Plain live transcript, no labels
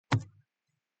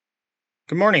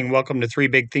Good morning. Welcome to Three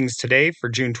Big Things Today for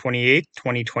June 28th,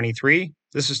 2023.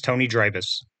 This is Tony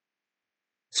Drybus.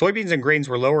 Soybeans and grains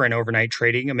were lower in overnight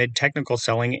trading amid technical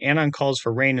selling and on calls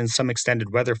for rain and some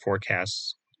extended weather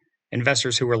forecasts.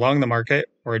 Investors who were long the market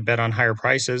or had bet on higher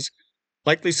prices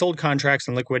likely sold contracts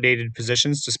and liquidated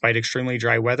positions despite extremely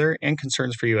dry weather and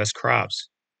concerns for U.S. crops.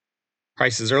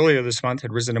 Prices earlier this month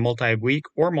had risen to multi-week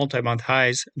or multi-month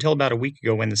highs until about a week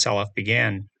ago when the sell-off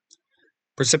began.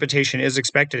 Precipitation is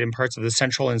expected in parts of the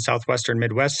central and southwestern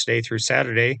Midwest today through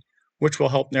Saturday, which will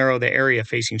help narrow the area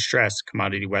facing stress,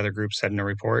 Commodity Weather Group said in a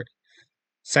report.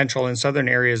 Central and southern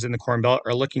areas in the Corn Belt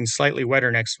are looking slightly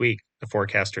wetter next week, the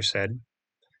forecaster said.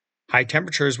 High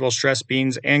temperatures will stress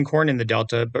beans and corn in the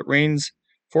Delta, but rains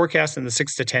forecast in the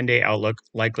 6 to 10 day outlook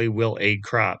likely will aid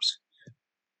crops.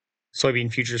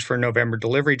 Soybean futures for November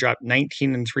delivery dropped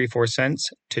 19 3/4 cents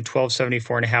to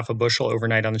 $12.74.5 a bushel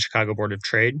overnight on the Chicago Board of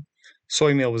Trade.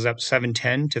 Soy meal was up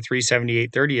 $7.10 to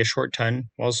 $3.7830 a short ton,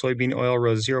 while soybean oil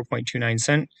rose 0.29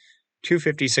 cent to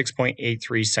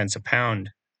 56.83 cents a pound.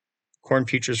 Corn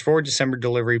futures for December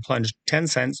delivery plunged 10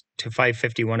 cents to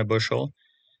 $5.51 a bushel,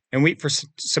 and wheat for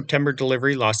September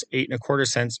delivery lost 8 1/4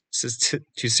 cents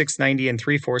to $6.90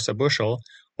 3/4 a bushel,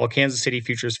 while Kansas City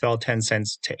futures fell 10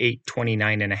 cents to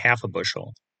 $8.29.5 a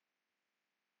bushel.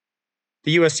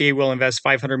 The USDA will invest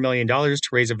 $500 million to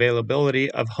raise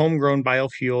availability of homegrown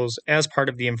biofuels as part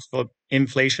of the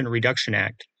Inflation Reduction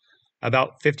Act.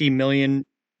 About $50 million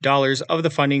of the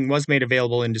funding was made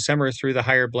available in December through the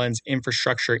Higher Blends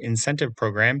Infrastructure Incentive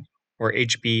Program, or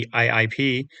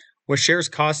HBIIP, which shares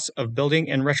costs of building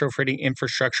and retrofitting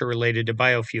infrastructure related to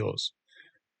biofuels.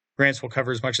 Grants will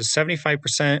cover as much as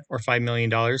 75% or $5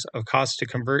 million of costs to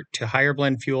convert to higher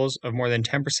blend fuels of more than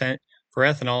 10% for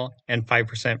ethanol and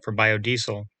 5% for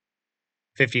biodiesel.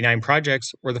 59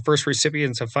 projects were the first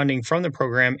recipients of funding from the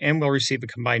program and will receive a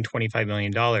combined $25 million.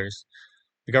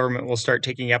 The government will start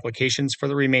taking applications for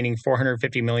the remaining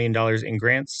 $450 million in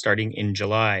grants starting in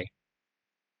July.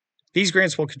 These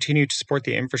grants will continue to support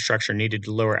the infrastructure needed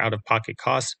to lower out-of-pocket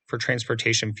costs for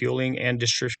transportation, fueling, and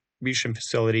distribution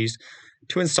facilities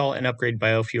to install and upgrade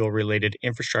biofuel-related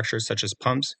infrastructure such as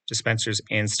pumps, dispensers,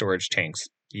 and storage tanks,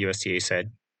 the USDA said.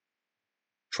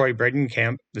 Troy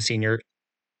Bredenkamp, the Senior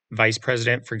Vice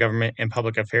President for Government and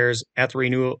Public Affairs at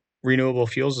the Renewable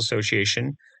Fuels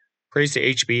Association, praised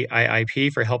the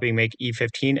HBIIP for helping make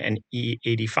E15 and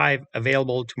E85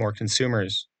 available to more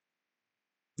consumers.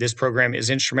 This program is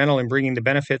instrumental in bringing the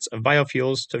benefits of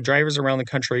biofuels to drivers around the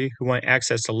country who want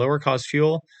access to lower-cost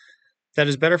fuel that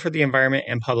is better for the environment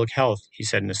and public health, he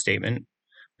said in a statement.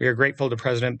 We are grateful to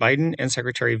President Biden and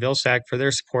Secretary Vilsack for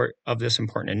their support of this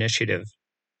important initiative.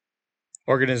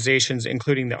 Organizations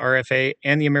including the RFA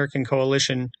and the American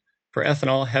Coalition for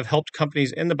Ethanol have helped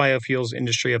companies in the biofuels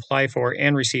industry apply for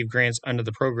and receive grants under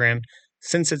the program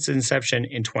since its inception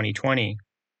in 2020.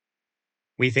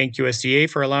 We thank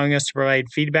USDA for allowing us to provide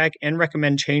feedback and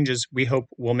recommend changes we hope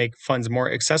will make funds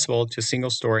more accessible to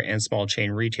single-store and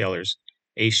small-chain retailers,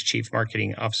 ACE Chief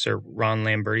Marketing Officer Ron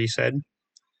Lamberti said.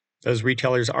 Those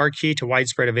retailers are key to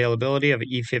widespread availability of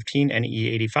E15 and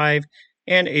E85,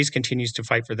 and ACE continues to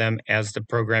fight for them as the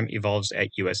program evolves at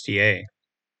USDA.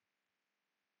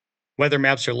 Weather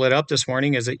maps are lit up this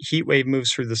morning as a heat wave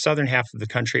moves through the southern half of the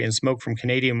country and smoke from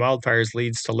Canadian wildfires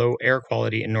leads to low air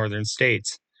quality in northern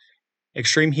states.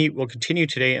 Extreme heat will continue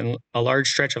today in a large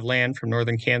stretch of land from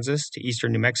northern Kansas to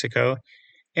eastern New Mexico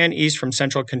and east from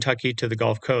central Kentucky to the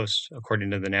Gulf Coast, according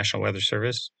to the National Weather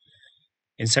Service.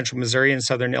 In central Missouri and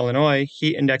southern Illinois,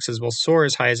 heat indexes will soar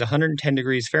as high as 110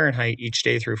 degrees Fahrenheit each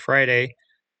day through Friday,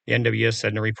 the NWS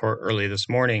said in a report early this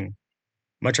morning.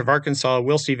 Much of Arkansas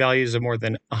will see values of more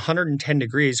than 110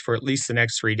 degrees for at least the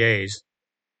next 3 days.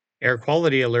 Air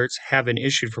quality alerts have been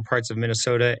issued for parts of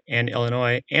Minnesota and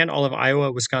Illinois and all of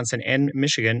Iowa, Wisconsin, and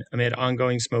Michigan amid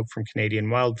ongoing smoke from Canadian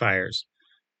wildfires.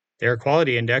 The Air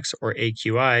Quality Index, or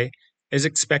AQI, is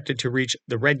expected to reach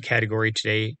the red category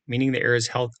today, meaning the air is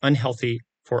unhealthy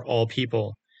for all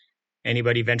people.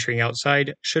 Anybody venturing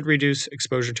outside should reduce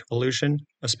exposure to pollution,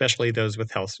 especially those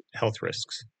with health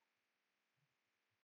risks.